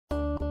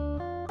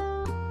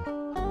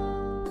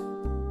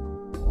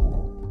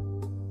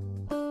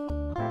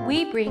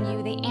we bring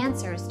you the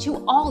answers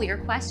to all your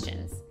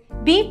questions.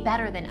 Be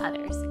better than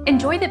others.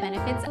 Enjoy the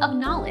benefits of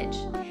knowledge.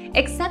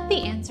 Accept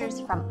the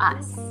answers from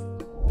us.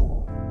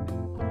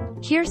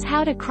 Here's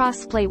how to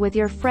crossplay with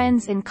your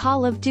friends in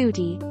Call of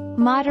Duty: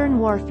 Modern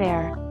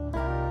Warfare.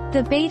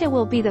 The beta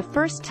will be the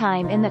first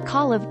time in the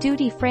Call of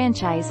Duty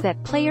franchise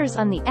that players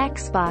on the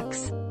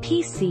Xbox,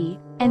 PC,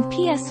 and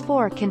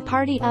ps4 can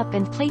party up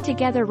and play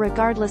together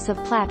regardless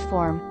of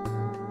platform.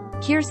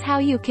 Here's how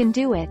you can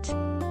do it.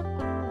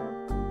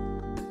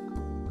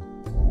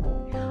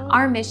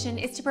 Our mission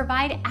is to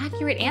provide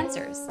accurate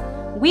answers.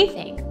 We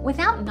think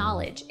without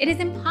knowledge, it is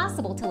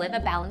impossible to live a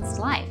balanced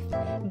life.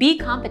 Be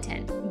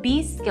competent,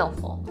 be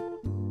skillful.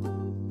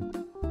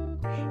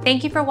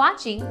 Thank you for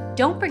watching.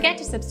 Don't forget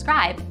to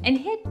subscribe and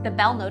hit the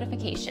bell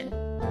notification.